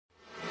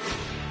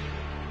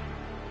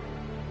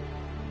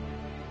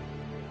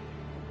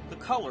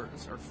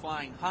colors are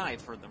flying high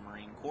for the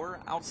Marine Corps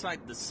outside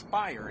the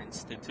SPIRE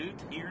Institute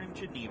here in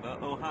Geneva,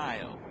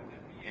 Ohio.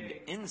 And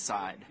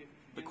inside,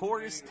 the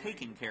Corps is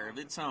taking care of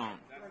its own.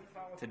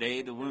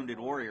 Today, the Wounded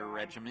Warrior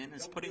Regiment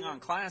is putting on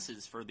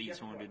classes for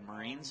these wounded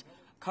Marines,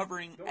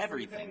 covering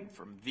everything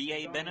from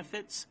VA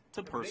benefits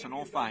to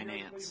personal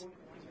finance.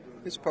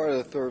 It's part of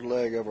the third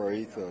leg of our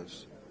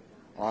ethos: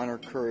 honor,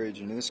 courage,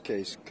 and in this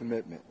case,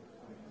 commitment.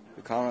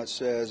 The Commandant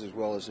says, as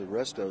well as the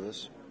rest of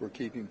us, we're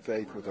keeping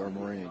faith with our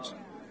Marines.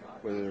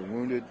 Whether they're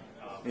wounded,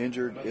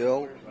 injured,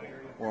 ill,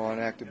 or on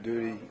active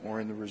duty, or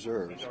in the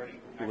reserves,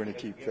 we're going to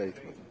keep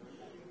faith with them.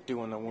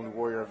 Doing the Wounded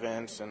Warrior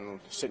events and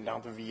sitting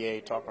down at the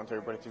VA, talking with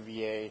everybody at the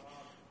VA,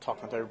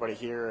 talking with everybody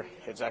here,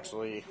 it's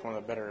actually one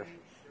of the better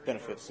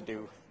benefits to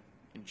do.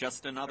 In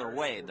just another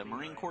way, the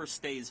Marine Corps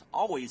stays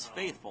always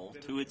faithful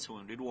to its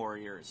wounded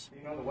warriors.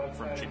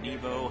 From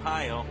Geneva,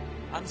 Ohio,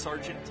 I'm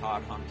Sergeant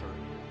Todd Hunter.